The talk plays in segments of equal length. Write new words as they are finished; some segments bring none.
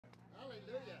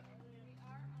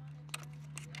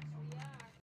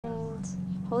And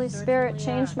Holy Spirit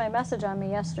changed my message on me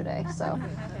yesterday, so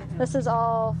this is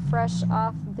all fresh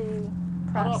off the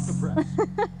press. Off the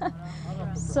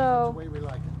press. So, that's the way we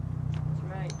like it.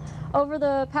 That's right. over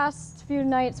the past few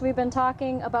nights, we've been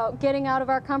talking about getting out of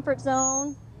our comfort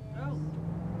zone.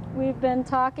 We've been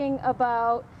talking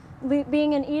about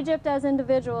being in Egypt as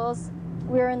individuals.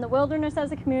 We're in the wilderness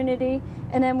as a community,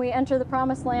 and then we enter the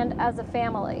promised land as a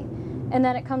family. And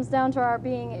then it comes down to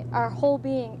our whole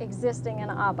being existing in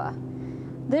Abba.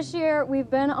 This year, we've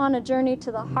been on a journey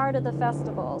to the heart of the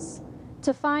festivals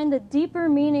to find the deeper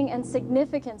meaning and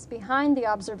significance behind the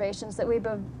observations that we've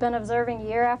been observing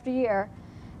year after year,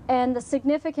 and the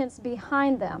significance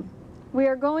behind them. We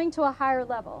are going to a higher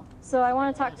level. So I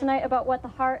want to talk tonight about what the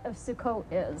heart of Sukkot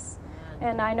is.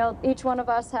 And I know each one of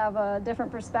us have a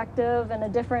different perspective and a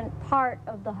different part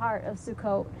of the heart of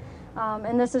Sukkot.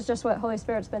 And this is just what Holy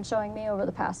Spirit's been showing me over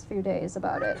the past few days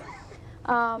about it.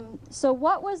 So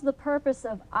what was the purpose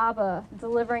of Abba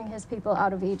delivering his people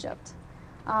out of Egypt?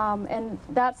 And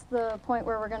that's the point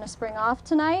where we're going to spring off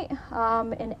tonight,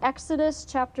 in Exodus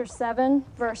chapter 7,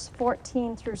 verse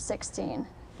 14 through 16.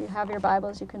 If you have your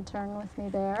Bibles, you can turn with me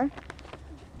there.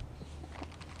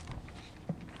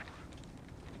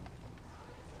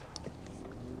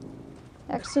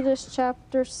 Exodus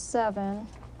chapter 7,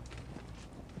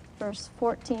 verse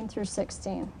 14 through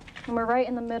 16. And we're right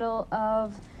in the middle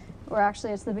of, or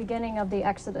actually it's the beginning of the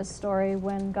Exodus story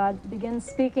when God begins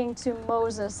speaking to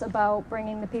Moses about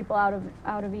bringing the people out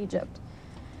of Egypt.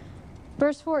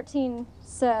 Verse 14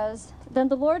 says, "Then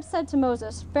the Lord said to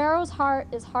Moses, Pharaoh's heart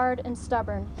is hard and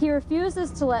stubborn. He refuses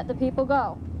to let the people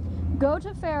go. Go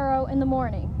to Pharaoh in the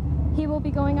morning. He will be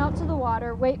going out to the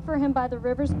water. Wait for him by the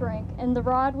river's brink, and the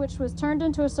rod which was turned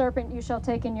into a serpent you shall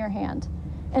take in your hand.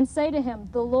 And say to him,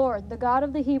 the Lord, the God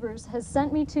of the Hebrews, has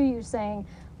sent me to you, saying,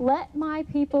 let my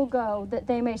people go, that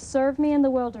they may serve me in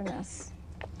the wilderness."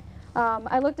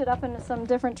 I looked it up into some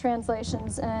different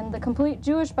translations, and the complete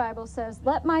Jewish Bible says,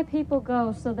 let my people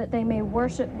go so that they may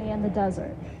worship me in the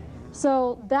desert.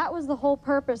 So that was the whole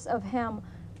purpose of him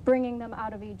bringing them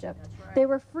out of Egypt. They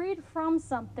were freed from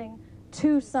something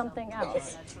to something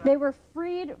else. They were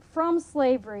freed from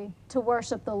slavery to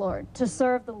worship the Lord, to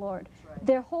serve the Lord.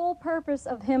 Their whole purpose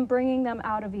of him bringing them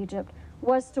out of Egypt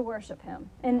was to worship him.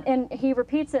 And he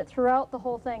repeats it throughout the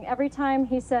whole thing. Every time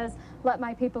he says, let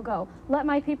my people go. Let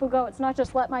my people go. It's not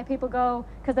just let my people go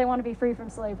because they want to be free from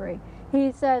slavery.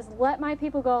 He says, let my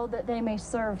people go that they may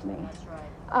serve me. That's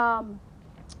right.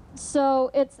 So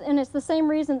it's the same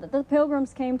reason that the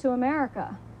Pilgrims came to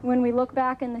America. When we look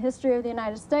back in the history of the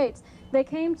United States, they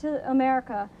came to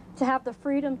America to have the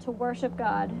freedom to worship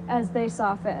God as they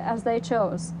saw fit, as they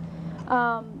chose.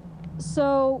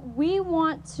 So we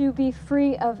want to be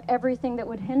free of everything that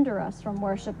would hinder us from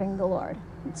worshiping the Lord.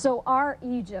 So our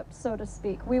Egypt, so to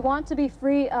speak. We want to be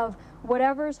free of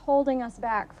whatever's holding us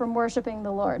back from worshiping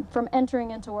the Lord, from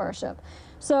entering into worship.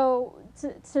 So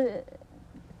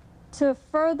to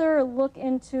further look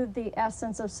into the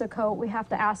essence of Sukkot, we have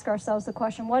to ask ourselves the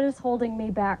question, what is holding me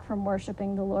back from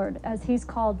worshiping the Lord as he's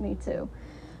called me to?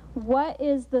 What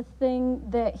is the thing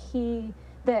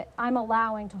that I'm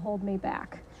allowing to hold me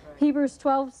back? Hebrews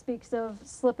 12 speaks of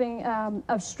stripping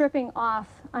off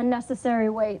unnecessary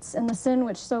weights and the sin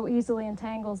which so easily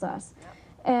entangles us,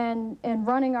 and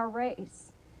running our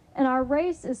race. And our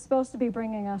race is supposed to be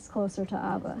bringing us closer to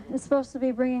Abba. It's supposed to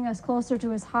be bringing us closer to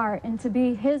his heart and to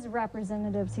be his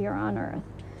representatives here on earth.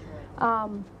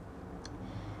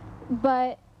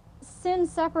 But sin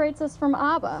separates us from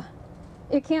Abba.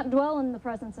 It can't dwell in the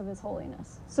presence of his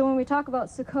holiness. So when we talk about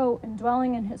Sukkot and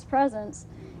dwelling in his presence,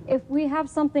 if we have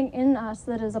something in us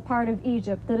that is a part of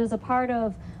Egypt, that is a part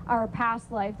of our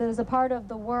past life, that is a part of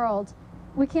the world,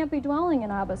 we can't be dwelling in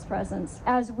Abba's presence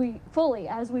as we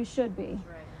should be.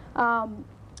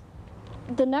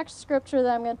 The next scripture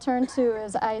that I'm going to turn to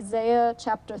is Isaiah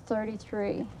chapter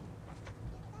 33. I'm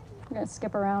going to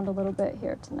skip around a little bit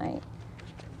here tonight,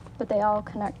 but they all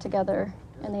connect together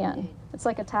in the end. It's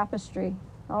like a tapestry.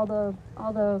 All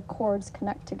the cords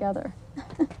connect together.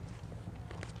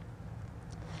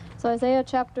 So Isaiah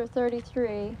chapter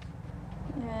 33,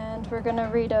 and we're going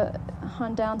to read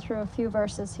on down through a few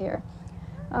verses here.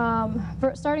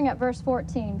 Starting at verse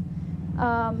 14.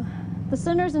 The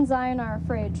sinners in Zion are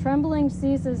afraid. Trembling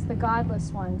seizes the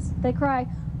godless ones. They cry,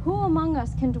 who among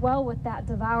us can dwell with that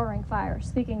devouring fire?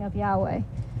 Speaking of Yahweh.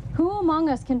 Who among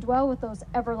us can dwell with those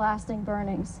everlasting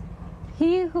burnings?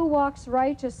 He who walks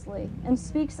righteously and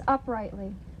speaks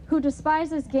uprightly, who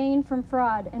despises gain from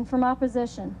fraud and from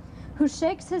opposition, who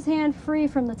shakes his hand free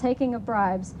from the taking of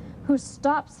bribes, who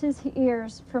stops his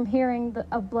ears from hearing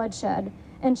of bloodshed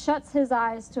and shuts his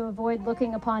eyes to avoid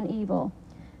looking upon evil.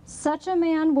 Such a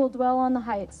man will dwell on the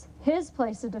heights. His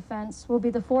place of defense will be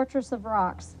the fortress of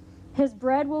rocks. His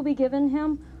bread will be given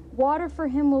him. Water for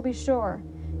him will be sure.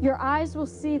 Your eyes will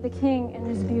see the King in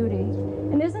his beauty.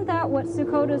 And isn't that what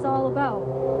Sukkot is all about?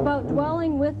 About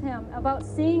dwelling with him, about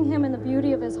seeing him in the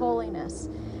beauty of his holiness.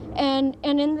 And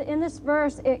in this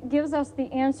verse, it gives us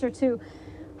the answer to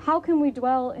how can we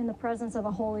dwell in the presence of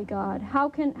a holy God?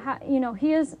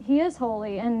 He is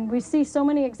holy, and we see so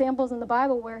many examples in the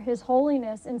Bible where his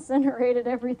holiness incinerated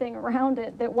everything around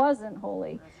it that wasn't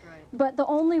holy. That's right. But the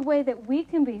only way that we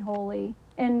can be holy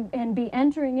and be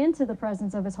entering into the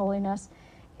presence of his holiness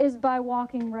is by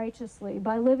walking righteously,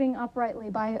 by living uprightly,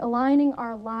 by aligning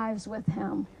our lives with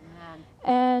him.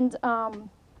 Amen. And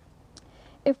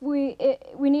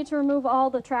we need to remove all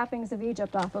the trappings of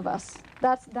Egypt off of us.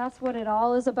 That's what it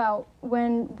all is about.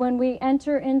 When we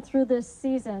enter in through this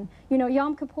season,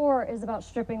 Yom Kippur is about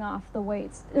stripping off the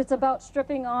weights. It's about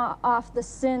stripping off the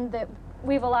sin that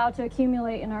we've allowed to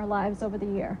accumulate in our lives over the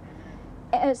year.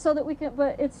 But it's so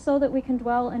that we can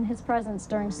dwell in his presence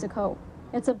during Sukkot.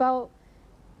 It's about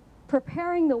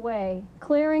preparing the way,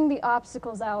 clearing the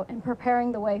obstacles out, and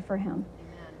preparing the way for him.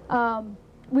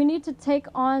 We need to take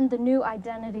on the new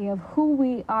identity of who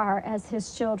we are as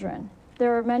his children.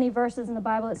 There are many verses in the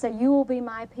Bible that say, you will be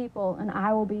my people and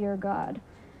I will be your God.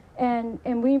 And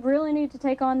we really need to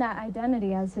take on that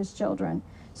identity as his children.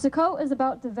 Sukkot is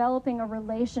about developing a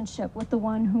relationship with the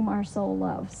one whom our soul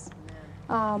loves.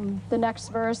 The next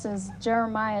verse is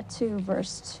Jeremiah 2,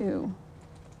 verse 2.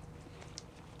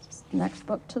 Next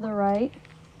book to the right.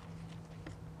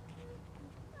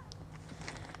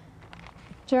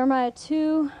 Jeremiah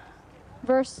 2,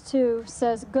 verse 2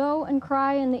 says, Go and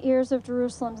cry in the ears of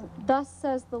Jerusalem, thus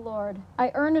says the Lord,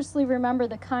 I earnestly remember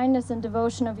the kindness and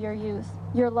devotion of your youth,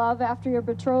 your love after your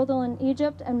betrothal in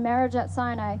Egypt and marriage at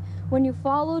Sinai, when you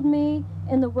followed me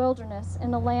in the wilderness,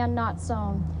 in a land not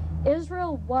sown.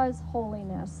 Israel was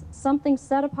holiness, something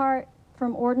set apart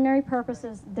from ordinary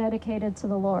purposes dedicated to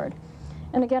the Lord.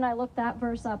 And again, I looked that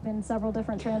verse up in several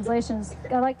different translations.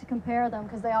 I like to compare them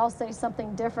because they all say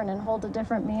something different and hold a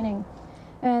different meaning.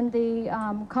 And the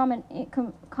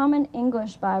Common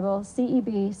English Bible,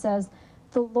 CEB, says,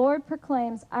 The Lord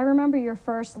proclaims, I remember your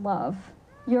first love,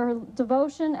 your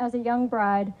devotion as a young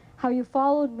bride, how you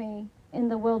followed me in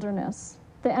the wilderness.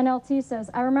 The NLT says,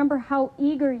 I remember how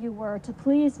eager you were to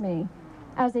please me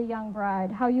as a young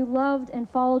bride, how you loved and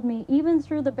followed me even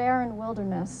through the barren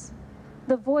wilderness.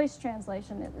 The Voice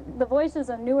translation. The Voice is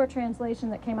a newer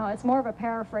translation that came out. It's more of a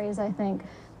paraphrase, I think.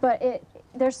 But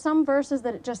there's some verses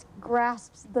that it just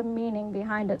grasps the meaning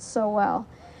behind it so well.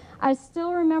 I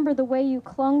still remember the way you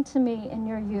clung to me in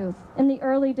your youth, in the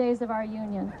early days of our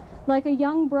union. Like a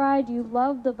young bride, you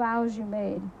loved the vows you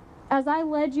made. As I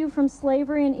led you from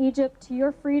slavery in Egypt to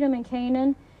your freedom in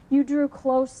Canaan, you drew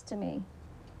close to me.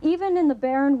 Even in the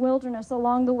barren wilderness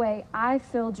along the way, I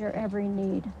filled your every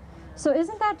need. So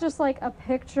isn't that just like a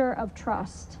picture of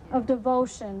trust, of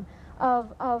devotion,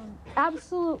 of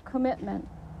absolute commitment?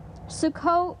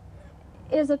 Sukkot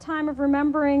is a time of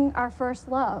remembering our first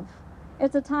love.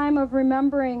 It's a time of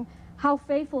remembering how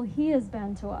faithful he has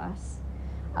been to us,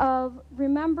 of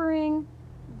remembering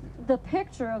the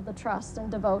picture of the trust and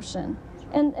devotion.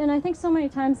 And I think so many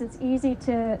times it's easy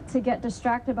to get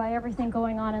distracted by everything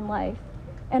going on in life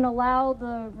and allow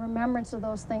the remembrance of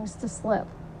those things to slip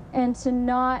and to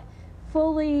not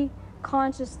fully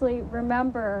consciously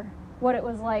remember what it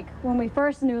was like when we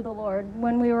first knew the Lord,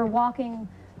 when we were walking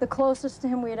the closest to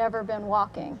him we had ever been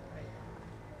walking.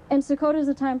 And Sukkot is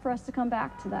a time for us to come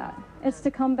back to that. It's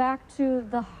to come back to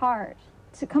the heart,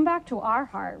 to come back to our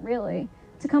heart, really,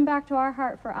 to come back to our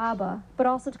heart for Abba, but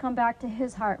also to come back to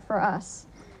his heart for us.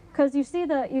 Because you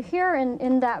hear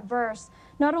in that verse,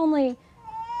 not only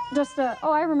just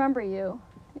oh, I remember you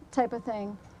type of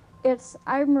thing. It's,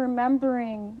 I'm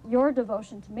remembering your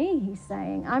devotion to me, he's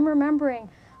saying. I'm remembering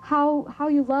how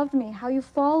you loved me, how you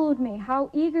followed me,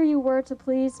 how eager you were to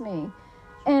please me,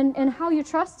 and how you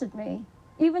trusted me.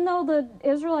 Even though the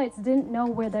Israelites didn't know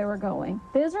where they were going.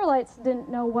 The Israelites didn't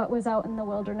know what was out in the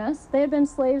wilderness. They had been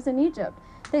slaves in Egypt.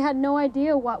 They had no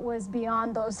idea what was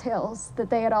beyond those hills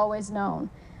that they had always known.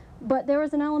 But there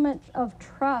was an element of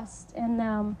trust in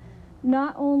them,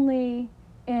 not only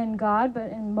in God, but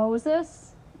in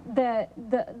Moses, that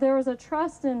there was a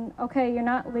trust in, okay, you're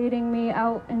not leading me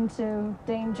out into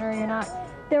danger,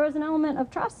 there was an element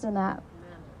of trust in that.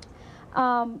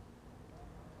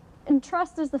 And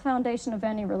trust is the foundation of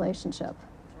any relationship.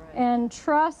 And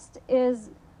trust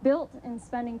is built in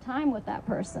spending time with that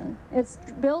person. It's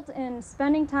built in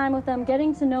spending time with them,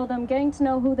 getting to know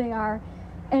who they are,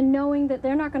 and knowing that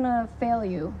they're not going to fail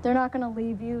you. They're not going to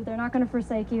leave you. They're not going to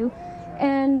forsake you.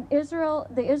 And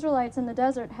the Israelites in the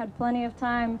desert had plenty of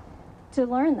time to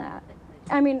learn that.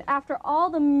 I mean, after all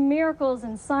the miracles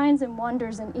and signs and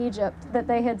wonders in Egypt that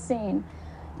they had seen,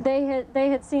 they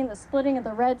had seen the splitting of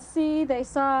the Red Sea. They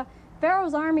saw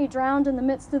Pharaoh's army drowned in the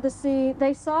midst of the sea.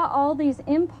 They saw all these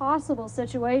impossible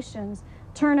situations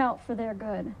turn out for their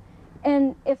good.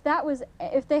 And if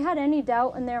they had any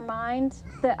doubt in their mind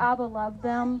that Abba loved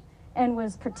them and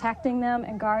was protecting them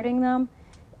and guarding them,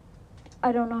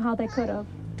 I don't know how they could have.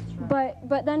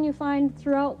 But then you find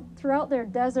throughout their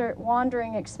desert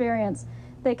wandering experience,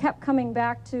 they kept coming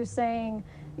back to saying,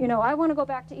 I want to go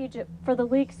back to Egypt for the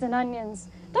leeks and onions.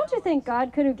 Don't you think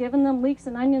God could have given them leeks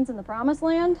and onions in the promised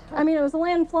land? I mean, it was a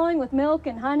land flowing with milk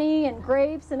and honey and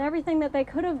grapes and everything that they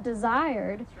could have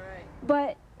desired. That's right.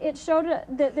 But it showed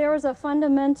that there was a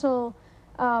fundamental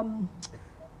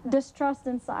distrust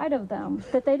inside of them,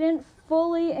 that they didn't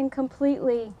fully and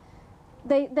completely,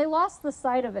 they lost the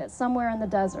sight of it somewhere in the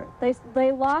desert.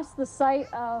 They lost the sight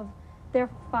of their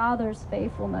father's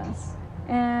faithfulness.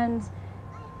 And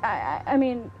I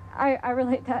mean, I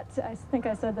relate that to, I think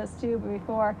I said this to you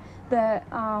before, that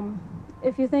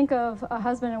if you think of a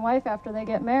husband and wife after they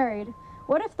get married,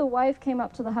 what if the wife came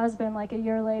up to the husband like a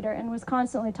year later and was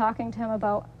constantly talking to him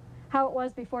about how it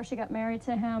was before she got married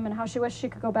to him and how she wished she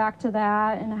could go back to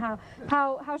that, and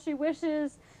how she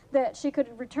wishes that she could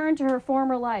return to her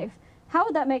former life? How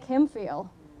would that make him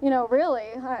feel?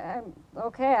 Really, I'm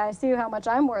okay, I see how much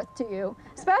I'm worth to you.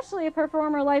 Especially if her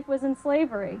former life was in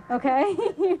slavery, okay?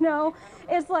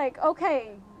 It's like,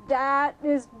 okay, that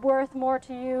is worth more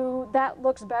to you, that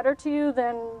looks better to you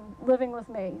than living with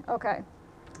me, okay.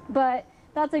 But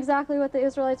that's exactly what the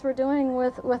Israelites were doing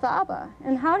with Abba.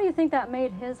 And how do you think that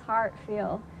made his heart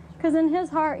feel? Because in his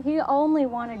heart, he only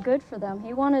wanted good for them.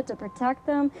 He wanted to protect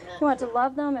them. He wanted to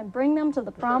love them and bring them to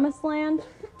the promised land,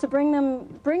 to bring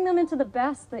them into the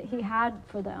best that he had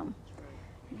for them.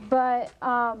 But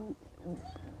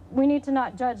we need to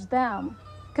not judge them,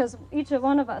 because each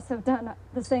one of us have done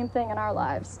the same thing in our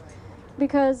lives.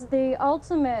 Because the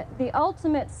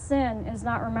ultimate sin is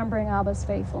not remembering Abba's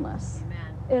faithfulness. Amen.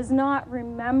 Is not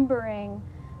remembering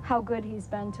how good he's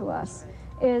been to us.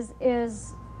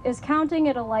 Is counting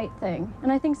it a light thing.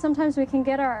 And I think sometimes we can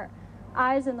get our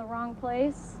eyes in the wrong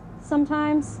place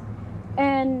sometimes.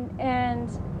 And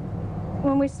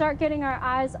when we start getting our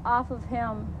eyes off of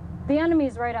him, the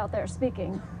enemy's right out there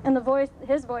speaking. And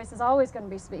his voice is always going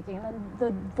to be speaking. And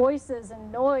the voices and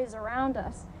noise around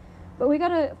us. But we got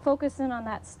to focus in on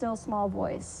that still small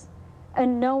voice.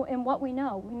 And know in what we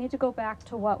know. We need to go back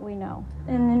to what we know.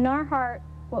 And in our heart,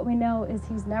 what we know is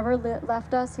he's never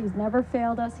left us, he's never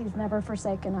failed us, he's never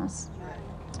forsaken us.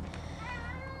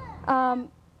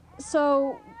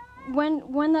 So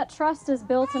when that trust is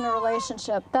built in a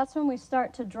relationship, that's when we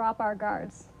start to drop our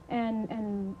guards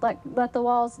and let the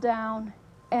walls down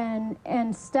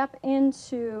and step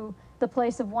into the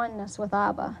place of oneness with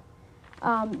Abba.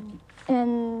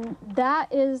 And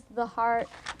that is the heart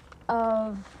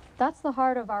of... That's the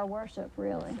heart of our worship,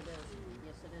 really. Yes,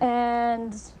 it is.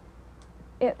 And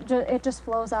it just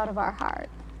flows out of our heart,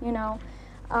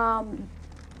 I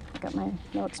got my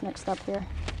notes mixed up here.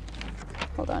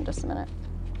 Hold on just a minute.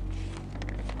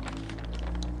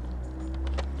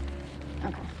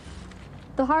 Okay.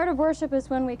 The heart of worship is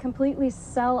when we completely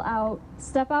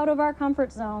step out of our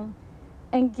comfort zone,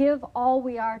 and give all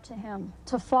we are to him,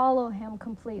 to follow him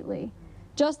completely.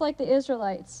 Just like the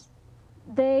Israelites,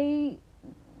 they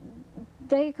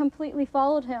completely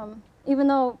followed him, even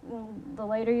though in the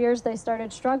later years they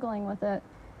started struggling with it.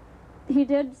 He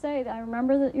did say, I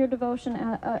remember your devotion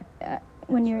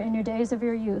when you're in your days of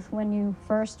your youth, when you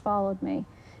first followed me.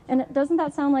 And doesn't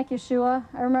that sound like Yeshua?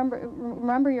 I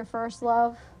remember your first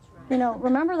love.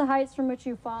 Remember the heights from which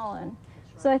you've fallen.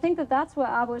 So I think that's what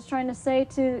Abba was trying to say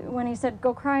when he said,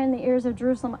 go cry in the ears of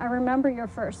Jerusalem. I remember your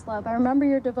first love. I remember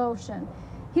your devotion.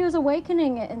 He was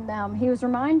awakening it in them. He was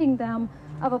reminding them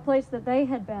of a place that they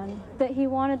had been, that he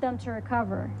wanted them to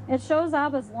recover. It shows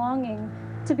Abba's longing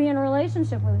to be in a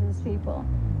relationship with his people,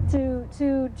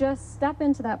 to just step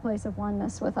into that place of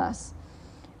oneness with us.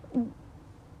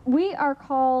 We are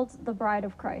called the bride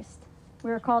of Christ. We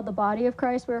are called the body of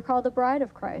Christ. We are called the bride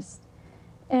of Christ.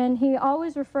 And he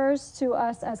always refers to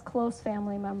us as close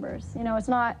family members. It's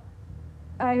not,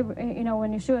 when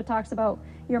Yeshua talks about,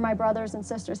 you're my brothers and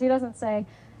sisters, he doesn't say,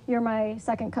 you're my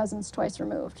second cousins twice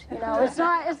removed. It's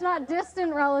not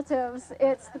distant relatives,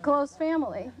 it's the close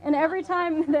family. And every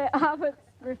time that Abba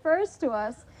refers to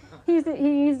us, He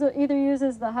either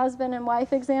uses the husband and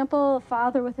wife example, a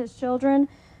father with his children,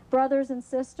 brothers and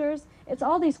sisters. It's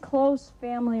all these close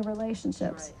family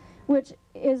relationships, which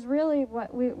is really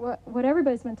what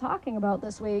everybody's been talking about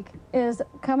this week, is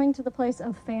coming to the place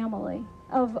of family,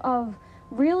 of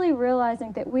really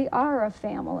realizing that we are a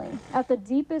family at the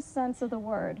deepest sense of the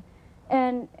word,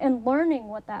 and learning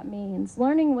what that means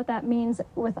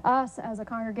with us as a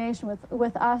congregation,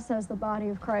 with us as the body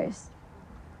of Christ.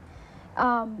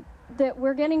 That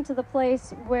we're getting to the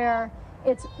place where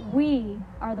it's we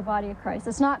are the body of Christ.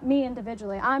 It's not me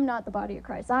individually. I'm not the body of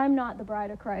Christ. I'm not the bride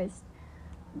of Christ.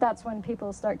 That's when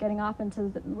people start getting off into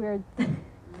the weird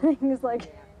things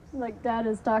like Dad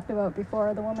has talked about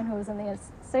before, the woman who was in the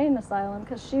insane asylum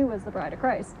because she was the bride of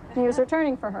Christ. And he was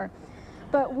returning for her.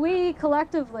 But we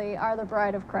collectively are the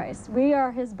bride of Christ. We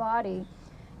are his body.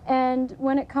 And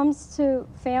when it comes to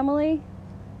family,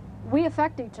 we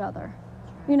affect each other.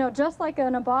 You know, just like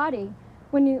in a body,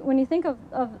 when you think of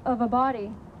a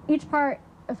body, each part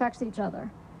affects each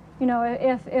other. You know,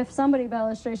 if somebody, by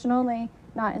illustration only,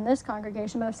 not in this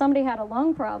congregation, but if somebody had a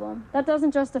lung problem, that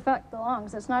doesn't just affect the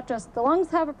lungs. It's not just the lungs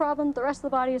have a problem, the rest of the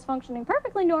body is functioning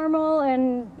perfectly normal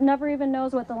and never even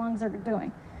knows what the lungs are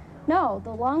doing. No,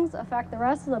 the lungs affect the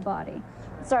rest of the body.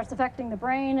 It starts affecting the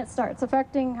brain, it starts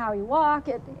affecting how you walk,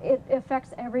 it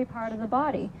affects every part of the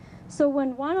body. So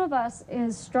when one of us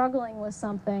is struggling with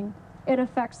something, it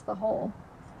affects the whole.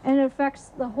 And it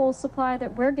affects the whole supply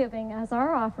that we're giving as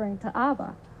our offering to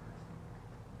Abba.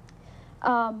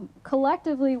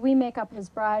 Collectively, we make up his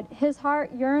bride. His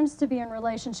heart yearns to be in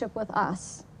relationship with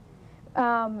us.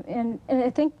 And I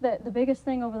think that the biggest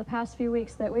thing over the past few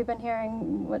weeks that we've been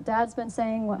hearing, what Dad's been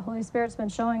saying, what Holy Spirit's been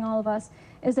showing all of us,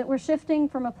 is that we're shifting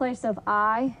from a place of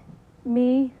I,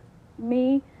 me,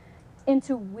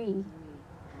 into we.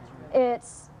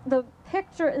 It's the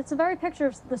picture, it's a very picture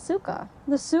of the sukkah.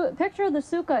 The picture of the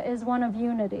sukkah is one of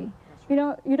unity. You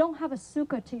don't have a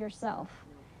sukkah to yourself.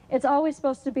 It's always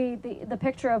supposed to be the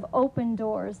picture of open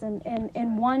doors and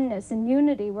oneness and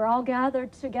unity. We're all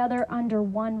gathered together under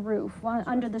one roof,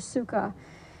 under the sukkah.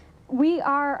 We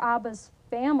are Abba's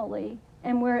family,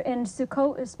 and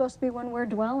Sukkot is supposed to be when we're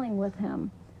dwelling with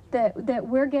him, that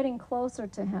we're getting closer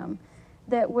to him,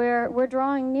 that we're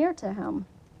drawing near to him.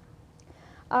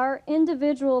 Our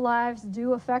individual lives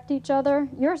do affect each other.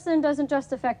 Your sin doesn't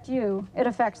just affect you, it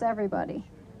affects everybody.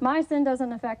 My sin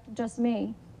doesn't affect just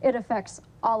me, it affects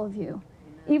all of you.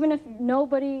 Even if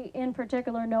nobody in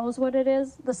particular knows what it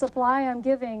is, the supply I'm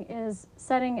giving is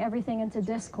setting everything into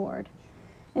discord,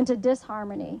 into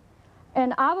disharmony.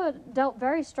 And Abba dealt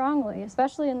very strongly,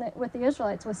 especially with the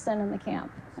Israelites, with sin in the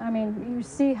camp. I mean, you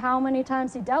see how many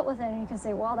times he dealt with it, and you can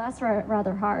say, well, that's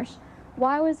rather harsh.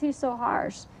 Why was he so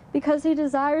harsh? Because he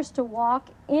desires to walk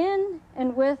in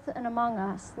and with and among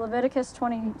us. Leviticus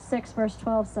 26 verse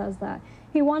 12 says that.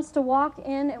 He wants to walk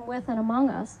in and with and among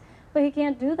us, but he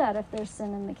can't do that if there's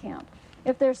sin in the camp.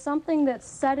 If there's something that's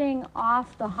setting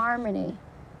off the harmony,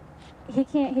 he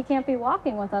can't be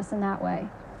walking with us in that way.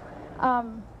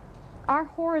 Our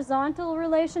horizontal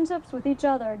relationships with each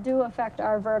other do affect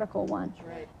our vertical one.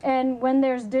 Right. And when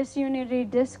there's disunity,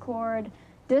 discord,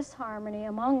 disharmony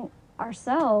among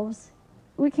ourselves,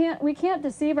 we can't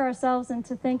deceive ourselves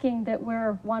into thinking that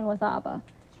we're one with Abba.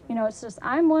 You know, it's just,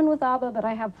 I'm one with Abba, but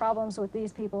I have problems with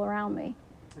these people around me.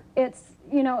 It's,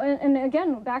 you know, and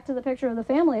again, back to the picture of the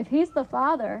family. If he's the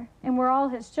father and we're all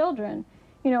his children,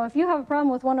 you know, if you have a problem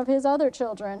with one of his other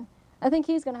children, I think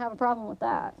he's going to have a problem with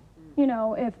that. You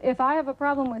know, if I have a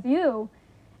problem with you,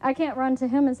 I can't run to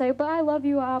him and say, but I love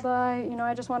you, Abba, you know,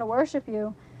 I just want to worship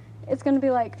you. It's going to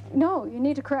be like, no, you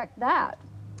need to correct that.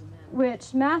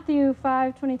 Which Matthew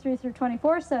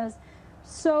 5:23-24 says,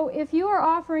 so if you are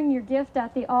offering your gift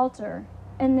at the altar,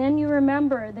 and then you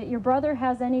remember that your brother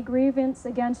has any grievance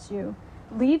against you,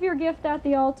 leave your gift at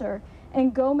the altar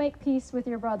and go make peace with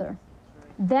your brother.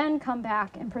 Then come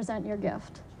back and present your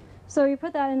gift. So you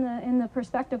put that in the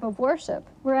perspective of worship.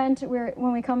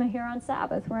 When we come in here on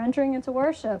Sabbath, we're entering into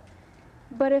worship.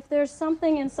 But if there's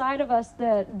something inside of us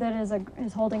that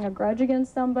is holding a grudge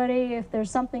against somebody, if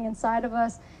there's something inside of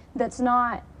us that's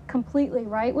not completely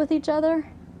right with each other,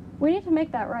 we need to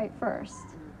make that right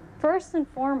first and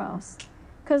foremost,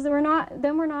 because we're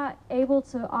not able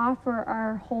to offer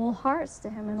our whole hearts to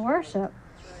him in worship.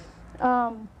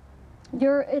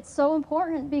 It's so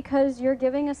important because you're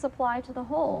giving a supply to the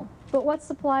whole. But what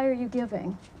supply are you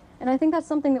giving? And I think that's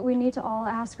something that we need to all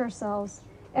ask ourselves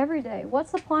every day. What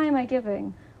supply am I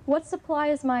giving? What supply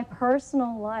is my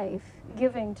personal life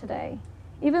giving today?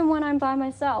 Even when I'm by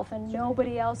myself and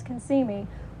nobody else can see me,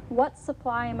 what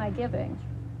supply am I giving?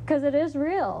 Because it is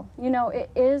real. You know, it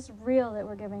is real that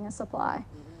we're giving a supply.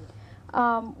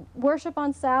 Worship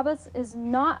on Sabbaths is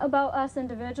not about us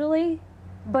individually,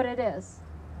 but it is.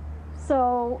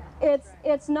 So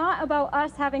it's not about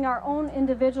us having our own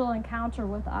individual encounter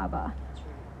with Abba,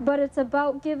 but it's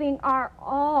about giving our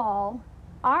all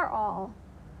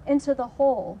into the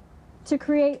whole to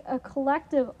create a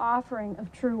collective offering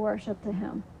of true worship to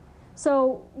him.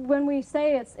 So when we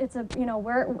say it's a, you know,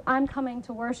 where I'm coming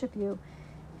to worship you,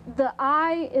 the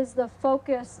I is the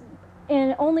focus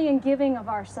only in giving of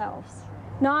ourselves,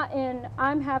 not in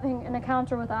I'm having an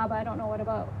encounter with Abba. I don't know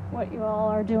what you all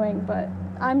are doing, but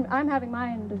I'm having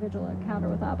my individual encounter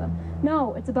with Abba.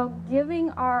 No, it's about giving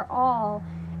our all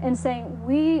and saying,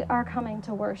 we are coming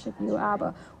to worship you,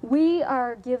 Abba. We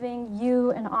are giving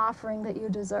you an offering that you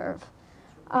deserve.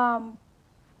 Now,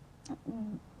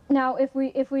 if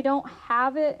we don't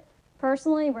have it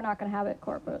personally, we're not going to have it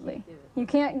corporately. You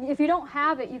can't. If you don't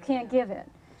have it, you can't give it.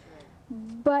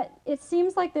 But it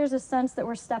seems like there's a sense that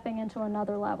we're stepping into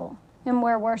another level, and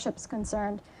where worship's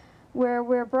concerned, where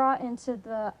we're brought into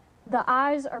the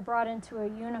eyes are brought into a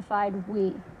unified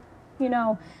we. You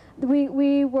know,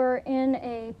 we were in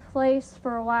a place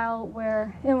for a while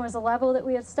where it was a level that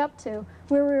we had stepped to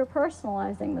where we were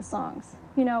personalizing the songs.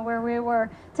 You know, where we were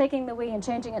taking the we and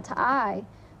changing it to I,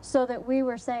 so that we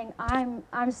were saying,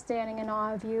 I'm standing in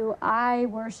awe of you, I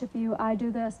worship you, I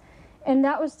do this. And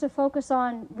that was to focus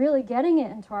on really getting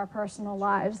it into our personal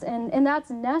lives, and that's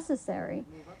necessary.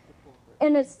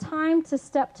 And it's time to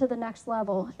step to the next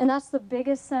level. And that's the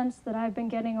biggest sense that I've been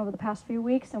getting over the past few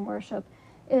weeks in worship,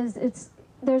 is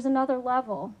there's another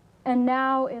level. And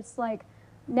now it's like,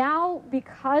 now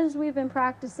because we've been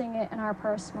practicing it in our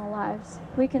personal lives,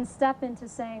 we can step into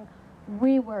saying,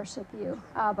 we worship you,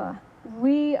 Abba.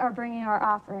 We are bringing our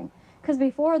offering. Because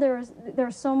before there's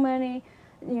so many,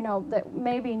 you know, that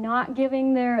maybe not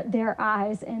giving their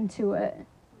eyes into it.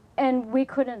 And we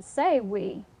couldn't say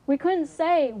we. We couldn't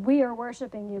say we are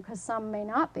worshiping you, because some may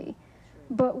not be.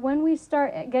 But when we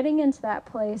start getting into that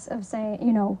place of saying,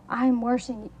 you know, I'm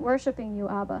worshiping you,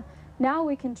 Abba, now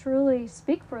we can truly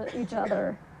speak for each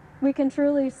other. We can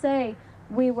truly say,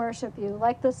 we worship you.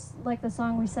 Like the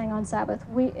song we sang on Sabbath,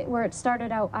 where it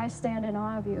started out, I stand in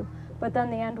awe of you. But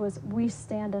then the end was, we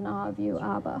stand in awe of you,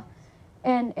 Abba.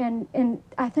 And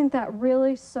I think that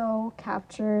really so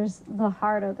captures the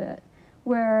heart of it,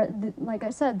 where, like I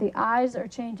said, the eyes are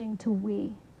changing to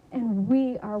we, and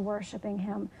we are worshiping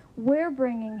him. We're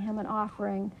bringing him an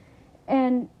offering.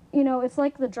 And, you know, it's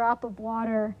like the drop of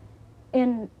water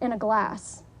in a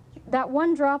glass. That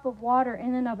one drop of water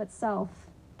in and of itself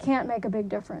can't make a big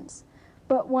difference.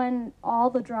 But when all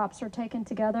the drops are taken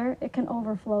together, it can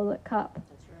overflow the cup.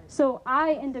 That's right. So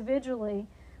I individually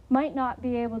might not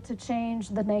be able to change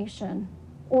the nation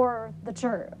or the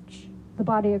church, the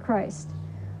body of Christ.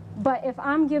 But if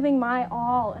I'm giving my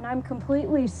all and I'm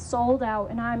completely sold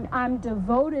out and I'm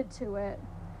devoted to it,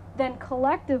 then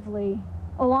collectively,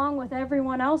 along with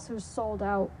everyone else who's sold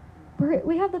out,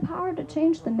 we have the power to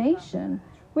change the nation.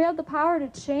 We have the power to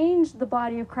change the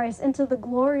body of Christ into the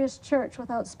glorious church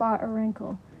without spot or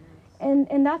wrinkle.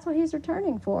 And that's what he's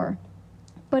returning for.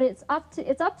 But it's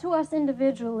up to us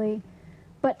individually,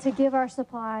 but to give our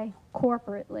supply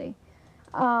corporately.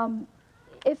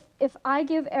 If I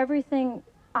give everything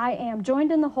I am,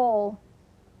 joined in the whole,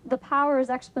 the power is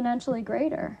exponentially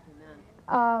greater.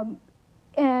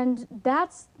 And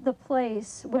that's the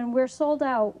place when we're sold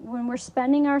out, when we're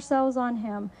spending ourselves on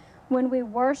him, when we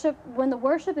worship, when the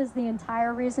worship is the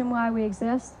entire reason why we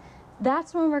exist,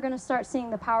 that's when we're going to start seeing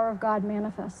the power of God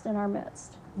manifest in our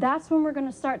midst. That's when we're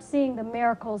going to start seeing the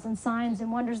miracles and signs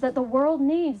and wonders that the world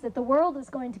needs, that the world is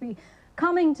going to be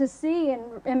coming to see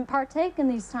and partake in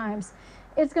these times.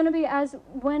 It's going to be as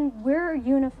when we're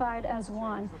unified as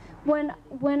one,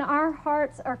 when our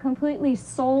hearts are completely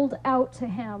sold out to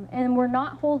him and we're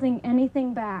not holding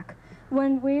anything back,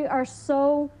 when we are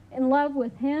so in love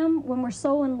with him, when we're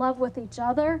so in love with each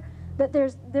other, that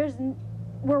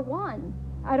we're one.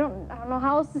 I don't know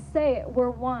how else to say it.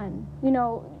 We're one. You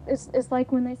know, it's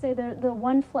like when they say the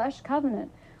one flesh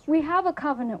covenant. We have a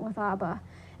covenant with Abba,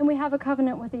 and we have a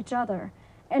covenant with each other,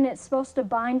 and it's supposed to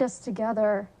bind us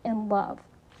together in love.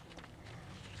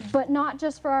 But not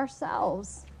just for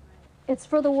ourselves. It's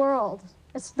for the world.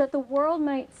 It's that the world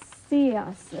might see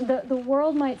us, the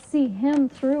world might see him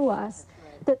through us,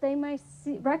 that they might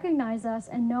recognize us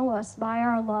and know us by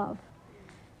our love.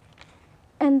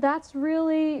 And that's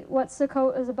really what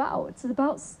Sukkot is about. It's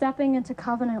about stepping into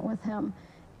covenant with him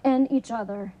and each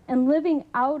other and living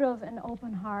out of an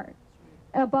open heart,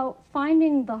 about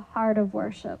finding the heart of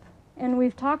worship. And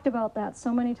we've talked about that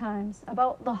so many times,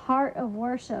 about the heart of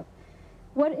worship.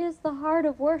 What is the heart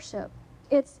of worship?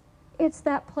 It's it's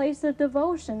that place of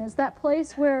devotion. It's that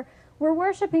place where we're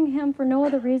worshiping him for no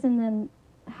other reason than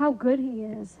how good he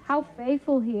is, how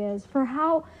faithful he is, for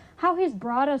how he's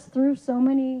brought us through so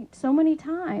many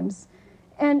times.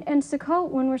 And Sukkot,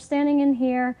 when we're standing in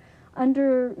here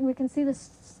we can see the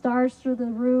stars through the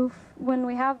roof, when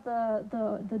we have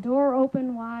the door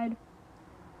open wide,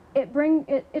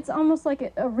 it's almost like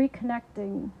a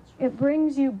reconnecting. It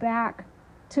brings you back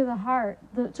to the heart,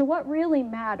 to what really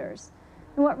matters.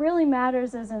 And what really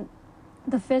matters isn't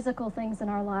the physical things in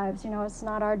our lives. It's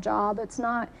not our job, it's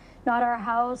not our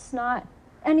house, not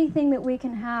anything that we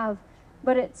can have,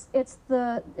 but it's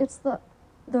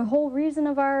the whole reason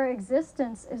of our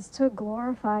existence is to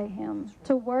glorify him,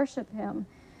 to worship him.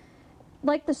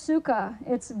 Like the Sukkah,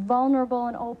 it's vulnerable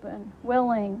and open,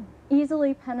 willing,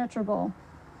 easily penetrable.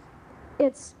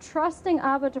 It's trusting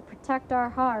Abba to protect our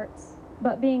hearts,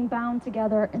 but being bound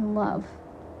together in love.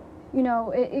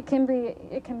 It can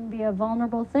be a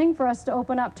vulnerable thing for us to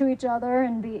open up to each other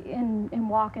and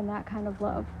walk in that kind of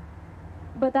love.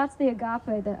 But that's the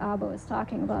agape that Abba is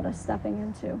talking about us stepping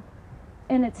into.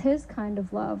 And it's his kind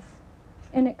of love.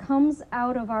 And it comes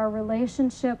out of our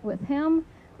relationship with him.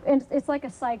 And it's like a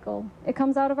cycle. It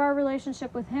comes out of our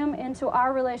relationship with him into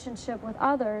our relationship with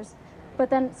others, but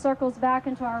then it circles back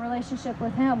into our relationship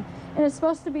with him. And it's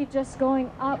supposed to be just going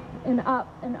up and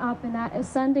up and up in that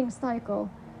ascending cycle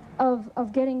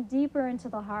of getting deeper into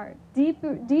the heart,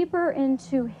 deeper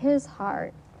into his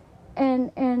heart,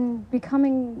 and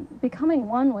becoming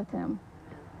one with him.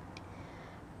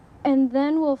 And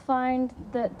then we'll find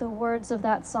that the words of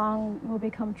that song will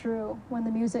become true when the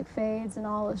music fades and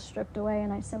all is stripped away,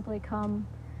 and I simply come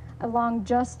along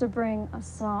just to bring a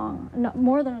song, not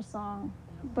more than a song,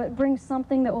 but bring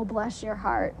something that will bless your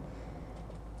heart.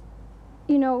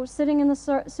 Sitting in the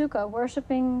sukkah,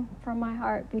 worshiping from my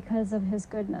heart because of his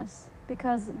goodness,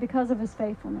 because of his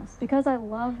faithfulness, because I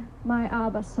love my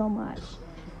Abba so much,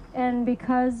 and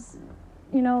because,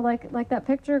 like that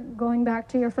picture, going back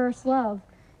to your first love,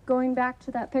 going back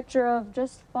to that picture of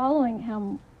just following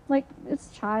him, like it's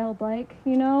childlike,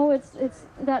 it's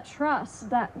that trust,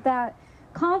 that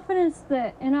confidence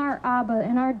that in our Abba,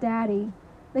 in our Daddy,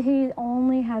 that he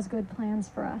only has good plans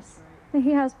for us, that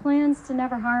he has plans to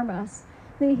never harm us,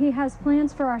 that he has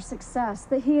plans for our success,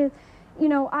 that he,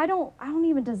 I don't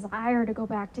even desire to go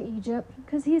back to Egypt,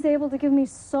 because he's able to give me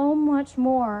so much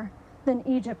more than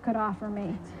Egypt could offer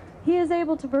me. He is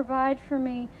able to provide for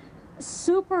me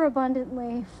super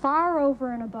abundantly, far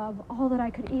over and above all that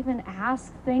I could even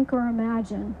ask, think, or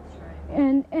imagine.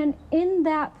 And in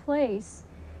that place,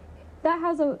 that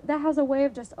has a way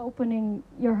of just opening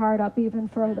your heart up even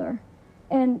further.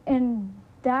 And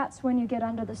that's when you get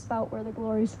under the spout where the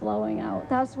glory's flowing out.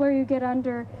 That's where you get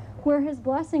under where his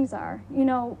blessings are.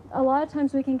 A lot of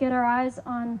times we can get our eyes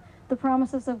on the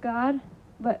promises of God,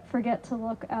 but forget to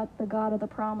look at the God of the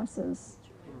promises.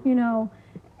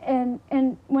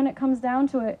 And when it comes down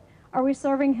to it, are we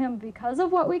serving him because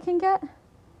of what we can get?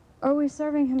 Or are we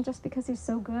serving him just because he's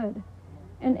so good?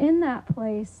 And in that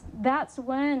place, that's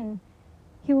when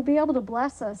he will be able to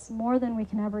bless us more than we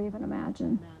can ever even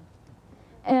imagine.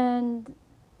 And,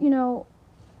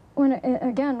 when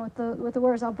again, with the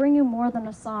words, I'll bring you more than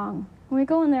a song. When we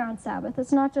go in there on Sabbath,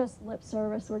 it's not just lip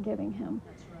service we're giving him.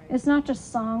 It's not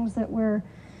just songs that we're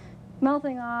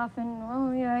mouthing off and,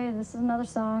 oh yeah, this is another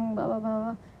song, blah, blah, blah,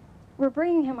 blah. We're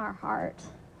bringing him our heart,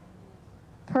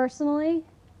 personally,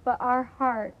 but our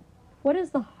heart. What is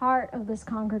the heart of this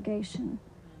congregation?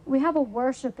 We have a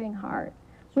worshiping heart.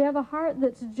 We have a heart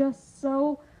that's just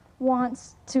so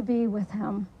wants to be with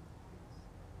him.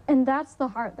 And that's the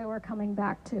heart that we're coming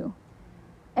back to.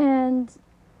 And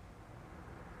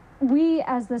we,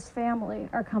 as this family,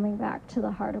 are coming back to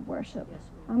the heart of worship.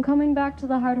 I'm coming back to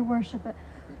the heart of worship.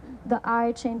 The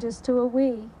I changes to a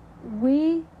we.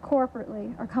 We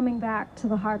corporately are coming back to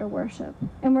the heart of worship,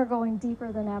 and we're going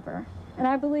deeper than ever. And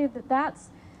I believe that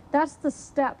that's the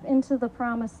step into the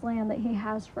promised land that he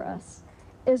has for us,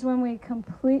 is when we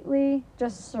completely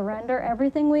just surrender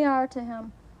everything we are to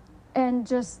him and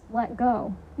just let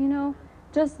go.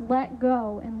 Just let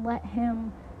go and let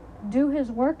him do his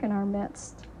work in our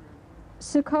midst.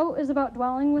 Sukkot is about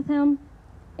dwelling with him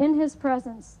in his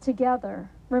presence together,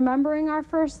 remembering our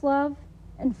first love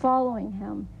and following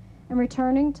him and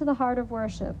returning to the heart of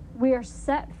worship. We are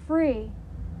set free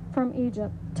from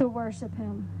Egypt to worship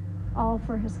him, all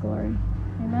for his glory.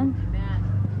 Amen. Amen.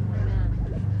 Amen.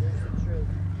 That's the truth.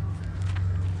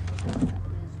 That is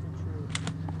the truth.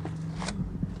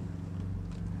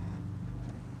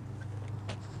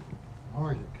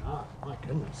 Glory to God. My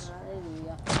goodness.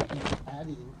 Hallelujah.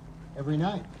 Adding every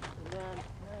night. Amen.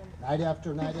 Night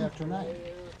after night after night.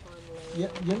 Layer upon layer You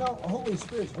know, Holy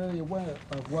Spirit's very aware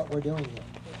of what we're doing here.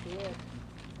 Yes, he is.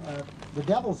 The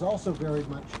devil's also very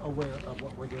much aware of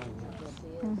what we're doing here. Yes, he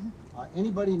is.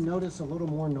 Anybody notice a little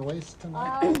more noise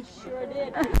tonight? I sure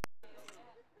did.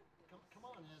 Come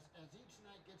on, as each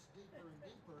night gets deeper and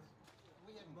deeper,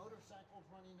 we had motorcycles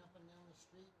running up and down the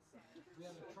street. We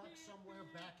had a truck somewhere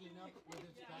backing up with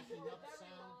its backing up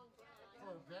sound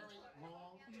for a very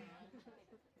long time,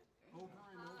 over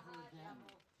and over again.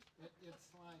 It's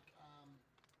like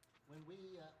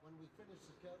when we finish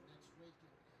Sukkot next week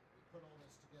and we put all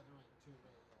this together into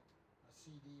a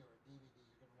CD or a DVD,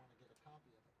 you're going to want to get a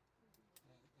copy of it,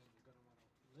 and you're going to want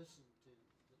to listen to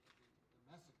the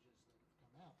messages that have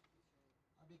come out,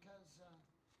 because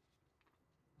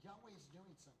Yahweh is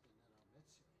doing something in our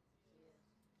midst here.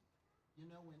 You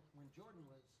know, when Jordan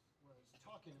was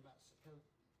talking about Sukkot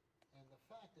and the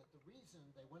fact that the reason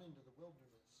they went into the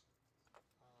wilderness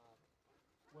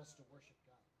was to worship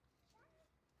God.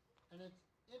 And it's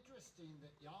interesting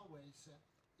that Yahweh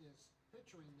is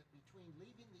picturing that between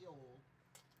leaving the old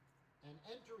and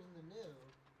entering the new,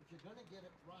 if you're going to get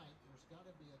it right, there's got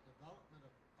to be a development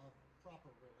of proper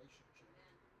relationship.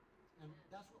 And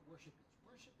that's what worship is.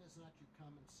 Worship is not you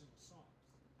come and sing songs.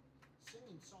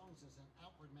 Singing songs is an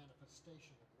outward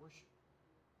manifestation of worship.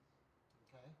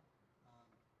 Okay?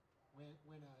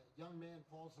 When a young man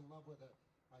falls in love with a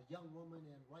young woman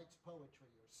and writes poetry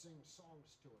or sings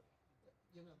songs to her,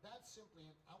 you know, that's simply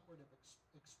an outward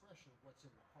expression of what's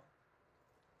in the heart.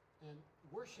 And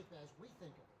worship as we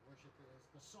think of it, worship is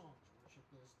the songs, worship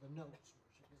is the notes,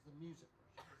 worship is the music,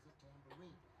 worship is the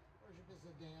tambourine, worship is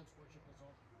the dance, worship is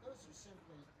all. Those are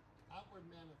simply outward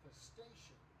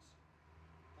manifestations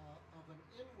of an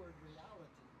inward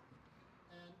reality.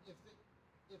 And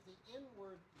if the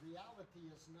inward reality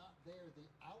is not there, the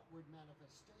outward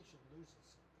manifestation loses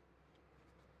something.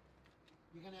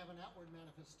 You can have an outward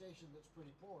manifestation that's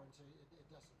pretty poor and say it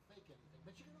doesn't fake anything.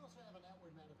 But you can also have an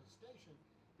outward manifestation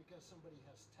because somebody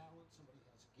has talent, somebody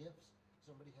has gifts,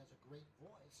 somebody has a great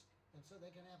voice. And so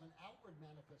they can have an outward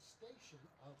manifestation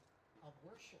of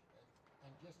worship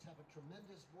and just have a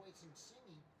tremendous voice in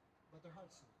singing, but their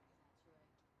heart's not there.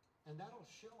 And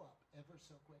that'll show up ever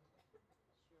so quickly.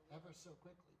 Ever so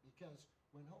quickly. Because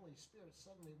when Holy Spirit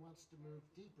suddenly wants to move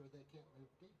deeper, they can't move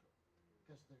deeper.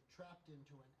 Because they're trapped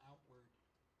into an outward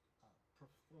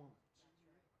performance.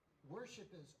 Worship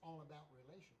is all about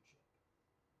relationship.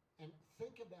 And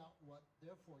think about what,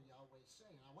 therefore, Yahweh is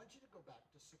saying. I want you to go back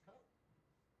to Sukkot.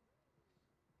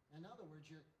 In other words,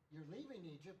 you're leaving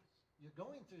Egypt, you're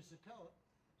going through Sukkot,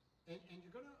 and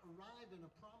you're going to arrive in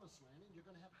a promised land, and you're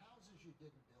going to have houses you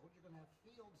didn't build, you're going to have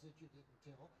fields that you didn't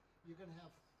till, you're going to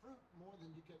have fruit more than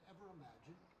you could ever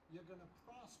imagine, you're going to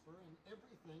prosper in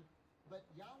everything, but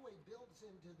Yahweh builds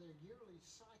into their yearly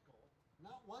cycle,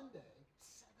 not one day,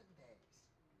 7 days.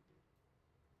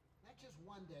 Not just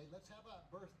one day. Let's have a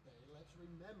birthday. Let's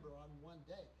remember on one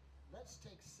day. Let's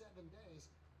take 7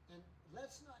 days, and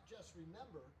let's not just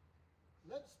remember.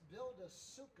 Let's build a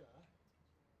sukkah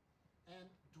and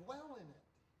dwell in it.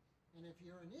 And if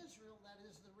you're in Israel, that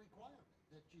is the requirement,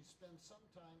 that you spend some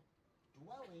time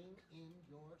dwelling in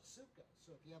your sukkah.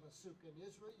 So if you have a sukkah in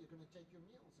Israel, you're going to take your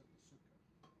meals in the sukkah.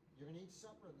 You're going to eat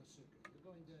supper in the sukkah. You're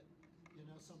going to,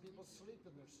 some people sleep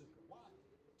in their sukkah. Why?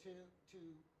 To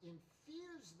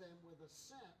infuse them with a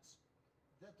sense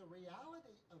that the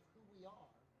reality of who we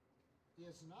are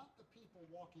is not the people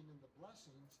walking in the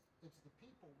blessings, it's the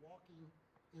people walking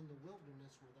in the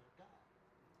wilderness with our God.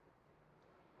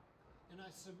 And I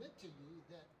submit to you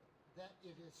that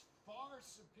it is far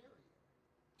superior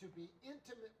to be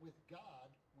intimate with God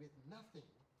with nothing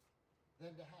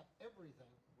than to have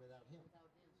everything without Him.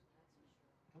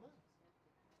 Come on.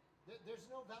 There's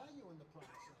no value in the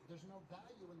promised land. There's no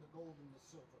value in the gold and the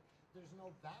silver. There's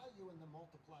no value in the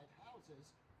multiplied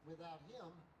houses without Him.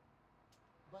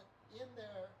 But in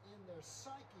their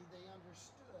psyche, they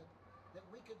understood that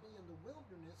we could be in the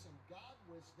wilderness and God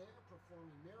was there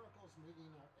performing miracles, meeting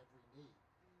our every need.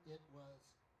 It was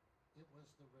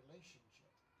the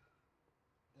relationship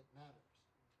that matters.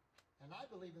 And I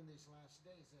believe in these last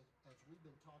days, as we've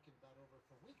been talking about over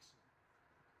for weeks now,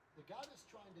 that God is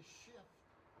trying to shift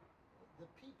the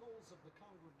peoples of the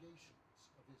congregations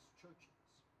of His churches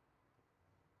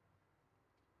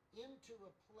into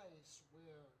a place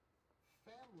where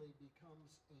family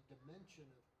becomes a dimension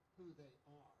of who they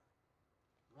are,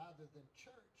 rather than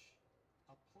church,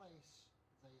 a place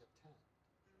they attend.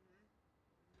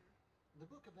 In the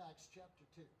book of Acts chapter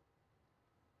 2,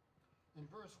 in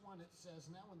verse 1 it says,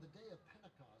 "Now when the day of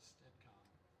Pentecost had come,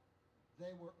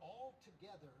 they were all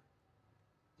together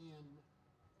in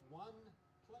one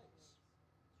place."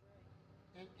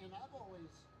 And I've always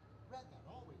read that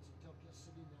always until just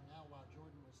sitting there now while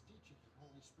Jordan was teaching. The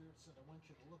Holy Spirit said, I want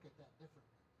you to look at that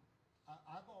differently.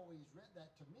 I've always read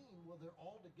that to mean, well, they're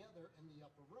all together in the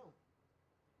upper room.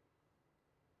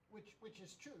 Which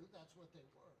is true, that's what they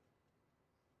were.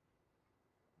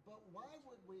 But why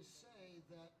would we say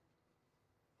that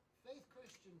Faith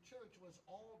Christian Church was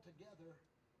all together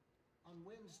on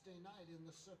Wednesday night in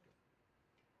the Sukkot?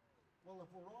 Well,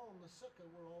 if we're all in the Sukkot,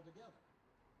 we're all together.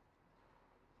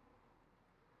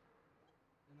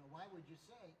 You know, why would you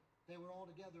say they were all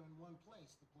together in one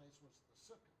place? The place was the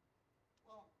Sukkot.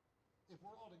 Well, if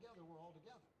we're all together, we're all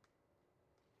together.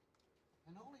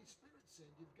 And Holy Spirit said,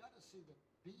 you've got to see that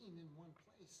being in one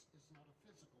place is not a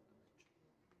physical dimension.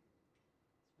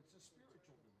 It's a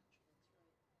spiritual dimension.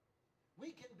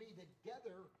 We can be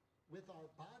together with our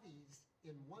bodies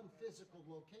in one physical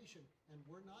location, and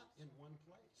we're not in one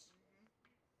place.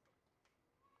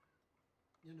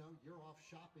 You know, you're off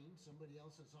shopping, somebody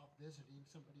else is off visiting,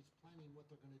 somebody's planning what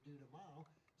they're going to do tomorrow,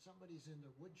 somebody's in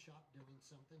their wood shop doing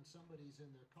something, somebody's in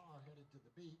their car headed to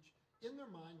the beach, in their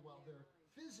mind while they're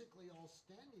physically all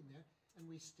standing there, and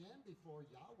we stand before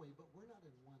Yahweh, but we're not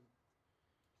in one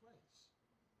place.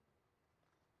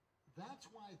 That's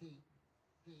why the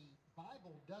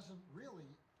Bible doesn't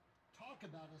really talk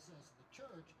about us as the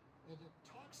church, and it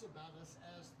talks about us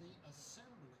as the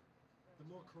assembly. The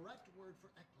more correct word for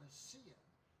ecclesia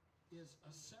is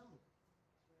assembly.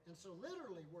 And so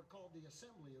literally we're called the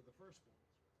assembly of the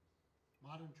firstborns.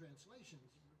 Modern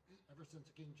translations, ever since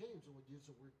King James, would use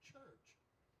the word church.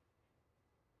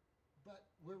 But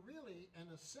we're really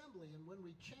an assembly, and when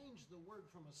we change the word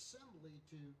from assembly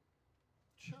to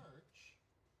church,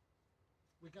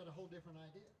 we got a whole different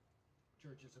idea.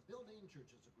 Church is a building,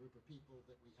 church is a group of people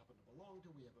that we happen to belong to,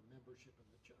 we have a membership in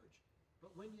the church.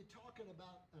 But when you're talking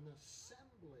about an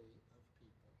assembly of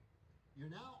people,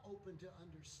 you're now open to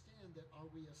understand that are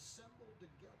we assembled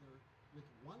together with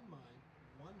one mind,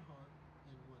 one heart,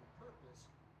 and one purpose?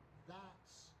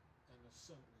 That's an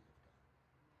assembly of God.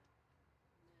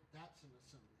 That's an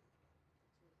assembly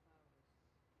of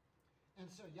God. And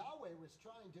so Yahweh was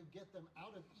trying to get them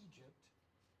out of Egypt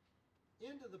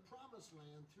into the promised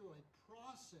land through a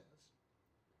process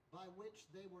by which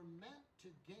they were meant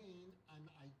to gain an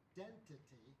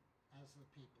identity as the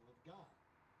people of God.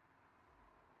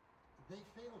 They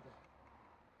failed at it.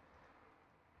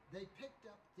 They picked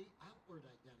up the outward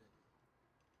identity.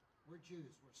 We're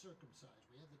Jews, we're circumcised,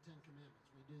 we have the Ten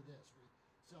Commandments, we do this, we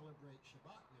celebrate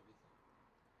Shabbat and everything.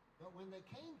 But when they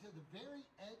came to the very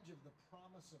edge of the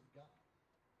promise of God,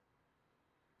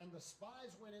 and the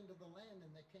spies went into the land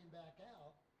and they came back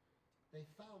out, they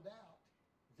found out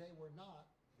they were not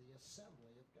the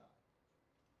assembly of God.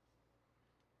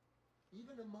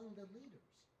 Even among the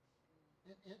leaders.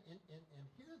 And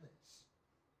hear this.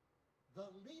 The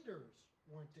leaders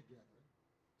weren't together,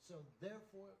 so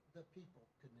therefore the people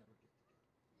could never get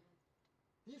together.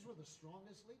 These were the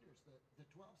strongest leaders, the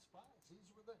 12 spies. These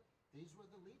were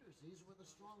the leaders. These were the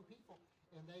strong people.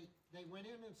 And they went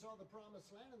in and saw the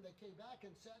promised land, and they came back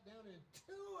and sat down, and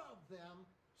 2 of them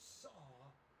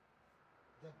saw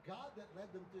the God that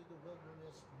led them through the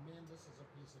wilderness. Man, this is a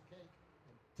piece of cake.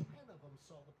 And 10 of them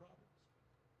saw the problems.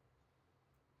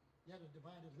 You had a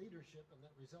divided leadership, and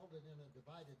that resulted in a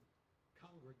divided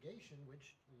congregation,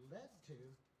 which led to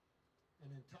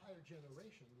an entire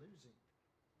generation losing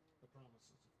the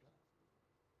promises of God.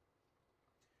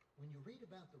 When you read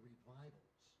about the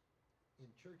revivals in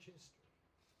church history,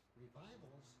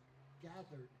 revivals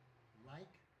gathered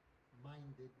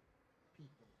like-minded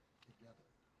people together.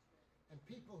 And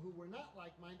people who were not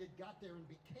like-minded got there and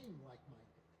became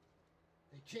like-minded.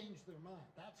 They changed their mind.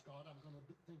 That's God, I'm going to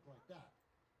think like that.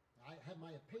 I have my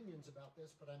opinions about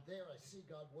this, but I'm there, I see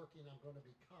God working, I'm going to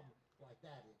become like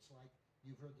that. It's like,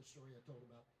 you've heard the story I told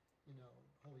about, you know,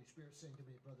 Holy Spirit saying to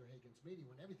me at Brother Hagin's meeting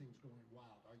when everything's going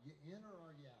wild, are you in or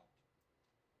are you out?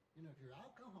 You know, if you're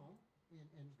out, go home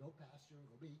and go pastor and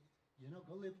go be, you know,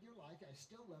 go live your life. I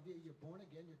still love you. You're born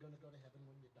again. You're going to go to heaven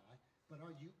when you die. But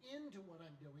are you into what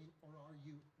I'm doing or are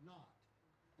you not?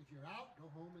 If you're out, go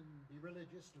home and be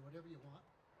religious, do whatever you want.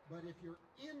 But if you're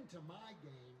into my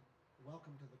game,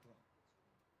 welcome to the club.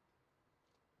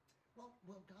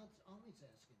 Well, God's always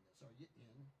asking this. Are you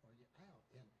in or are you out?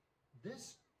 And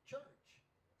this church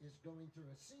is going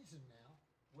through a season now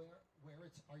where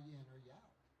it's are you in or are you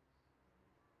out?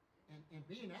 And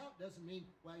being out doesn't mean,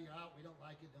 well, you're out, we don't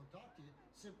like it, don't talk to you.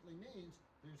 It simply means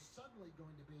there's suddenly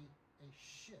going to be a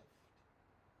shift.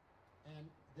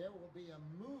 And there will be a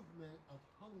movement of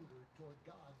hunger toward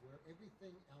God where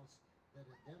everything else that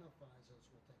identifies us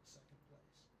will take second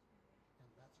place.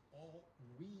 And that's all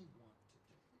we want to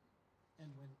do. And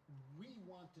when we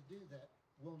want to do that,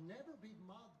 will never be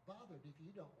bothered if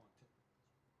you don't want to,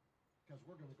 because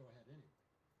we're going to go ahead anyway.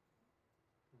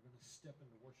 We're going to step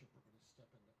into worship. We're going to step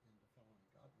into following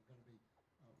God. We're going to be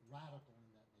radical in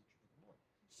that nature for the Lord.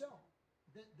 So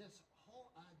this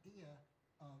whole idea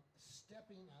of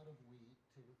stepping out of we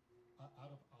to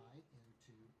out of I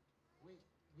into we,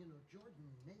 you know, Jordan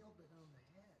nailed it on the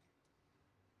head.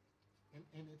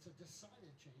 And it's a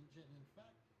decided change. And in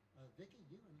fact, Vicki,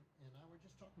 you and I were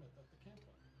just talking about that at the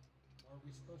campfire. Are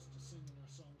we supposed to sing in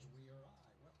our songs, we or I?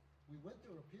 Well, we went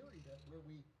through a period where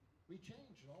we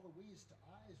changed all the we's to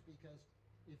I's, because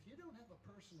if you don't have a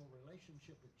personal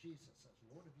relationship with Jesus as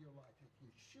Lord of your life, if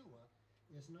Yeshua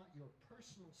is not your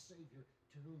personal Savior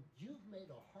to whom you've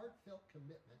made a heartfelt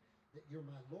commitment that you're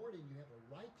my Lord and you have a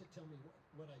right to tell me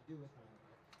what I do with my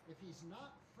life, if he's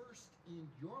not first in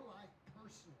your life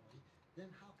personally, then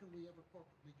how can we ever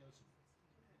corporately go somewhere?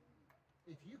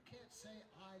 If you can't say,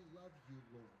 I love you,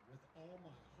 Lord, with all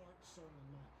my heart, soul, and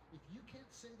mind, if you can't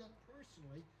say that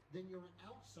personally, then you're an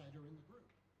outsider in the group.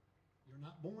 You're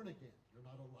not born again. You're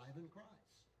not alive in Christ.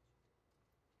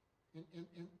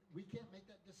 And we can't make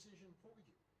that decision for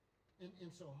you.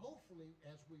 And so hopefully,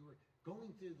 as we were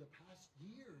going through the past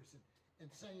years and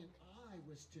saying I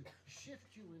was to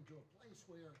shift you into a place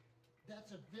where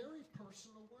that's a very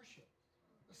personal worship.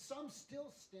 Some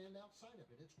still stand outside of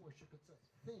it. It's worship. It's a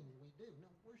thing we do. No,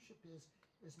 worship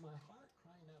is my heart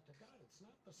crying out to God. It's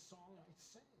not the song I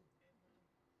sing.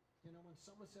 You know, when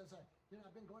someone says,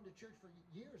 I've been going to church for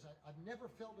years. I've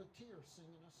never felt a tear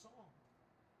singing a song.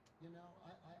 You know,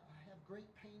 I have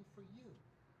great pain for you.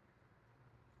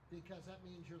 Because that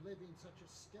means you're living such a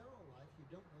sterile life, you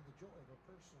don't know the joy of a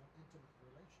personal, intimate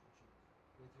relationship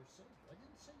with your Savior. I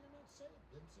didn't say you're not saved.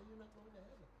 I didn't say you're not going to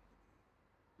heaven.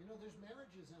 You know, there's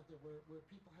marriages out there where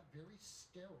people have very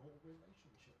sterile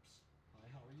relationships. Hi,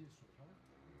 how are you, sweetheart?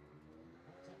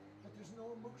 But there's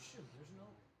no emotion. There's no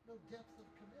depth of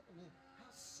commitment. And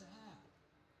how sad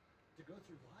to go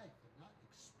through life and not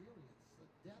experience the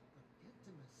depth of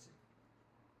intimacy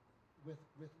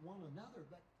with one another.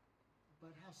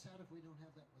 But how sad if we don't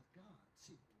have that with God.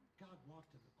 See, God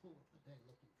walked in the cool of the day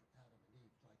looking for Adam and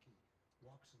Eve like he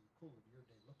walks in the cool of your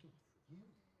day looking for you.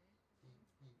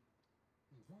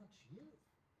 He wants you.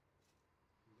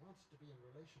 He wants to be in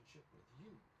relationship with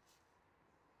you.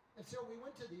 And so we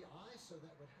went to the I so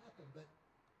that would happen, but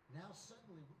now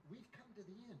suddenly we've come to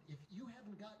the end. If you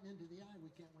haven't gotten into the I, we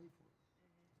can't wait for you.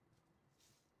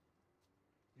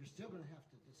 You're still going to have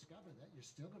to discover that. You're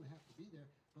still going to have to be there,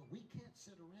 but we can't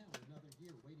sit around another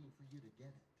year waiting for you to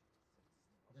get it,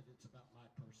 that it's about my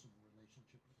personal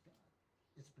relationship with God.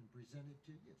 It's been presented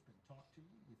to you. It's been taught to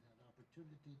you. You've had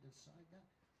opportunity to decide that.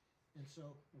 And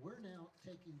so we're now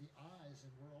taking the I's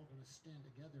and we're all going to stand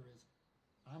together as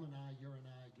I'm an I, you're an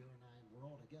I, you're an I, and we're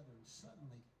all together. And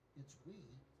suddenly it's we,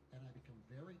 and I become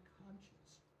very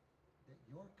conscious that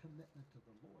your commitment to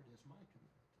the Lord is my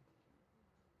commitment to the Lord.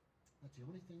 That's the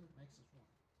only thing that makes us one.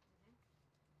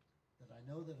 That I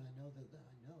know that I know that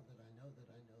I know that I know that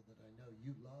I know that I know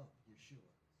you love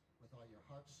Yeshua with all your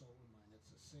heart, soul, and mind.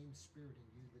 It's the same spirit in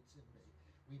you that's in me.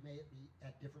 We may be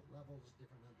at different levels,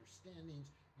 different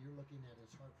understandings. You're looking at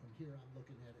his heart from here. I'm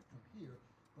looking at it from here.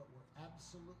 But we're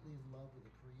absolutely in love with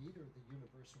the creator of the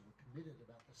universe, and we're committed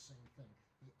about the same thing.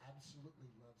 He absolutely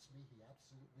loves me. He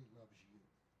absolutely loves you.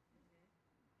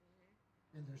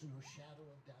 And there's no shadow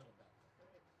of doubt about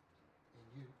that. And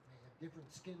you may have different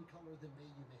skin color than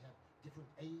me. You may have different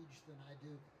age than I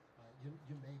do.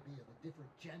 You may be of a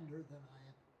different gender than I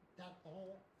am. That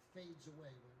all fades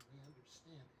away when we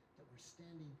understand that we're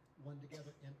standing one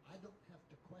together, and I don't have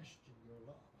to question your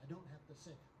love. I don't have to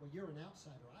say, well, you're an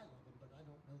outsider, I love him, but I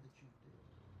don't know that you do.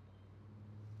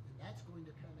 And that's going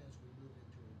to come as we move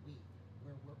into a week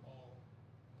where we're all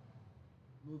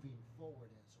moving forward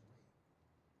as a week.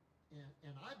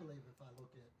 And I believe if I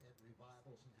look at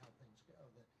revivals and how things go,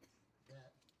 that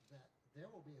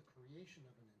there will be a creation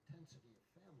of an intensity of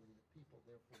family that people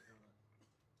therefore want to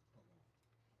belong.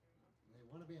 They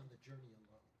want to be on the journey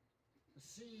alone. The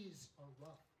seas are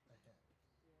rough ahead.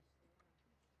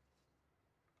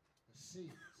 The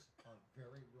seas are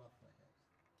very rough ahead.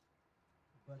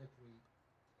 But if we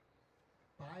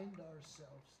bind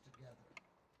ourselves together,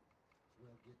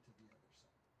 we'll get to the other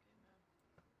side. Amen.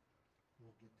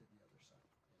 We'll get to the other side.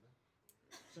 Amen.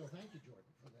 So thank you,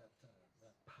 Jordan, for that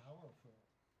powerful,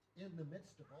 in the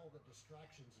midst of all the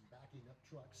distractions and backing up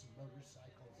trucks and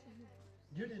motorcycles.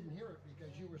 You didn't hear it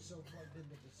because you were so plugged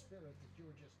into the Spirit that you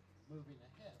were just moving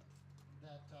ahead.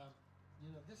 That,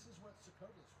 this is what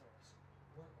Sukkot is for us.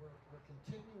 We're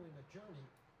continuing a journey,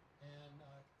 and,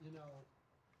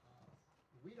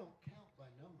 we don't count by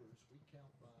numbers. We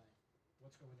count by what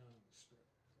what's going on in the spirit.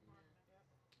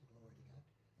 Glory to God.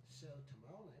 So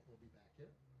tomorrow night we'll be back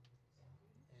here,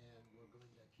 and we're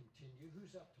going to continue.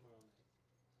 Who's up tomorrow night?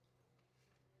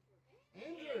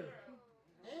 Andrew.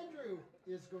 Andrew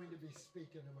is going to be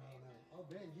speaking tomorrow night. Oh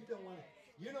man, you don't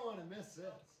want to miss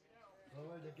this.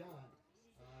 Glory to God.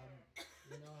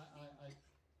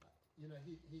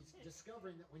 He's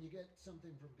discovering that when you get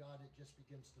something from God, it just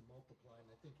begins to multiply.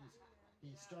 And I think he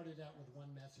started out with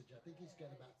one message. I think he's got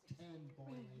about 10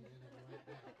 boiling in him right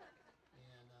now.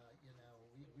 And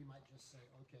we might just say,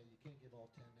 okay, you can't give all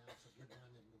 10 now, so give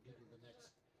one, and we'll give you the next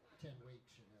 10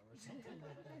 weeks, or something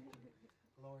like that.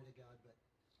 Glory to God.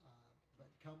 But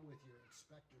come with your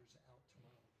inspectors out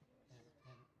tomorrow, and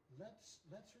let's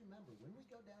remember when we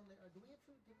go down there. Do we have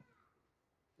food?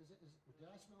 Did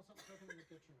I smell something cooking in the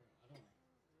kitchen? I don't know.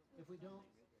 If we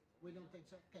don't think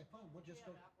so. Okay, fine. We'll just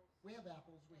go. We have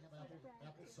apples. We have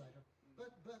apple cider.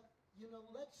 But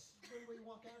let's, when we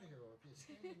walk out of here, or if you're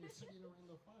standing and sitting around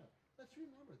the fire, let's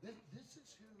remember this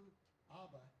is who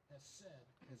Abba has said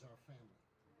is our family.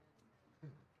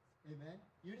 Amen.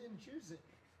 You didn't choose it,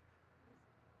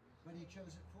 but He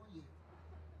chose it for you.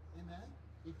 Amen.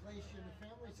 He placed you in the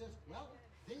family. He says, well,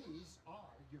 these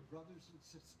are your brothers and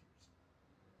sisters.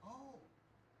 Oh,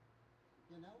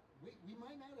 we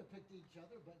might not have picked each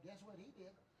other, but guess what He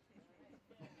did?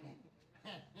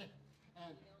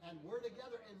 and we're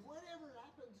together, and whatever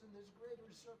happens in this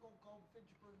greater circle called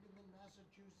Fitchburg, and then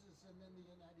Massachusetts, and then the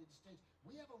United States,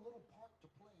 we have a little part to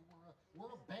play.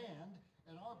 We're a band,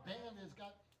 and our band has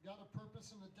got a purpose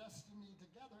and a destiny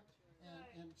together,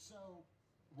 and so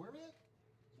we're it.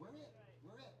 We're it.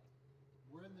 We're it.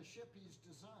 We're in the ship He's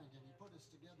designed, and He put us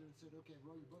together and said, okay,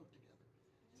 row your boat together.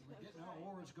 And we're getting our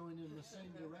oars going in the same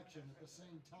direction at the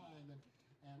same time, and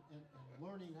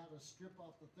learning how to strip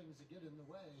off the things that get in the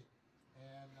way.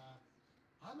 And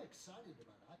I'm excited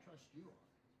about it. I trust you are.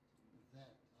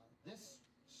 That this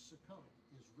Sukkot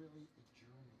is really a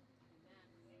journey.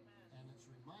 Amen. And it's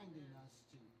reminding us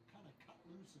to kind of cut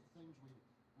loose of things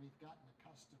we've gotten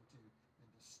accustomed to, and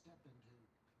to step into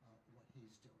what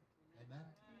He's doing. Amen?